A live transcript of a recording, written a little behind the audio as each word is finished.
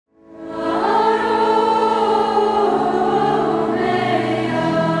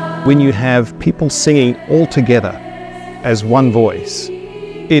When you have people singing all together as one voice,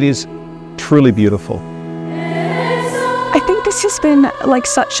 it is truly beautiful. I think this has been like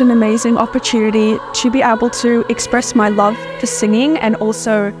such an amazing opportunity to be able to express my love for singing and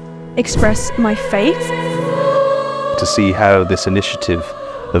also express my faith. To see how this initiative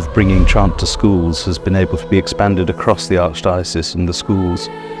of bringing chant to schools has been able to be expanded across the Archdiocese and the schools.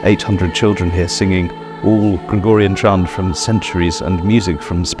 800 children here singing all Gregorian chant from centuries and music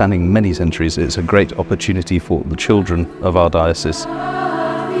from spanning many centuries. It's a great opportunity for the children of our diocese.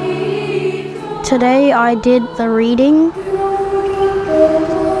 Today I did the reading.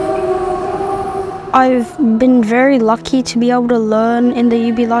 I've been very lucky to be able to learn in the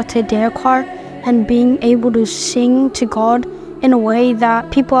Jubilate Deo choir and being able to sing to God in a way that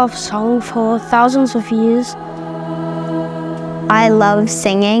people have sung for thousands of years. I love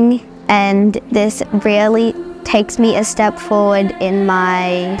singing, and this really takes me a step forward in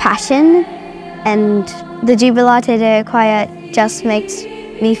my passion, and the Jubilate Deo choir just makes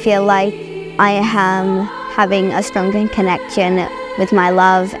me feel like I am having a stronger connection with my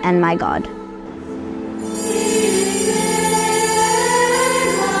love and my God.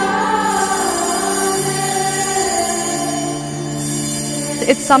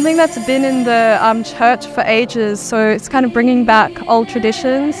 It's something that's been in the church for ages, so it's kind of bringing back old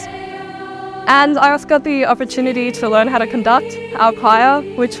traditions. And I also got the opportunity to learn how to conduct our choir,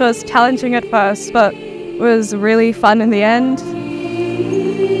 which was challenging at first, but was really fun in the end.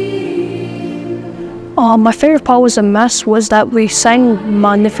 My favourite part was the Mass, was that we sang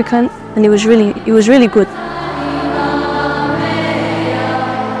Magnificat, and it was really good.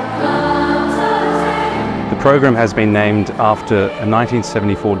 The program has been named after a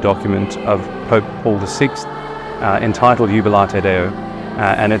 1974 document of Pope Paul VI entitled Jubilate Deo,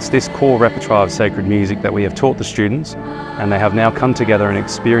 and it's this core repertoire of sacred music that we have taught the students, and they have now come together and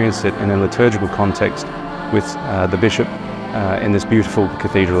experienced it in a liturgical context with the bishop in this beautiful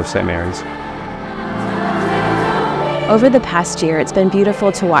Cathedral of St. Mary's. Over the past year, it's been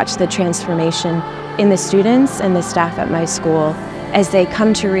beautiful to watch the transformation in the students and the staff at my school as they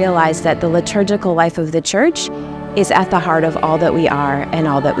come to realize that the liturgical life of the Church is at the heart of all that we are and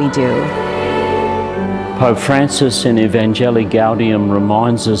all that we do. Pope Francis in Evangelii Gaudium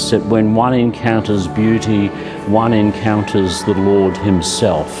reminds us that when one encounters beauty, one encounters the Lord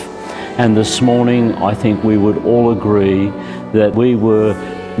Himself. And this morning, I think we would all agree that we were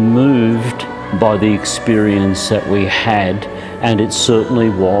moved by the experience that we had, and it certainly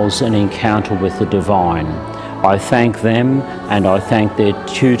was an encounter with the divine. I thank them, and I thank their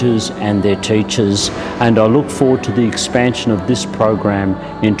tutors and their teachers, and I look forward to the expansion of this program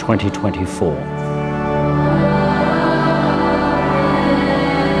in 2024.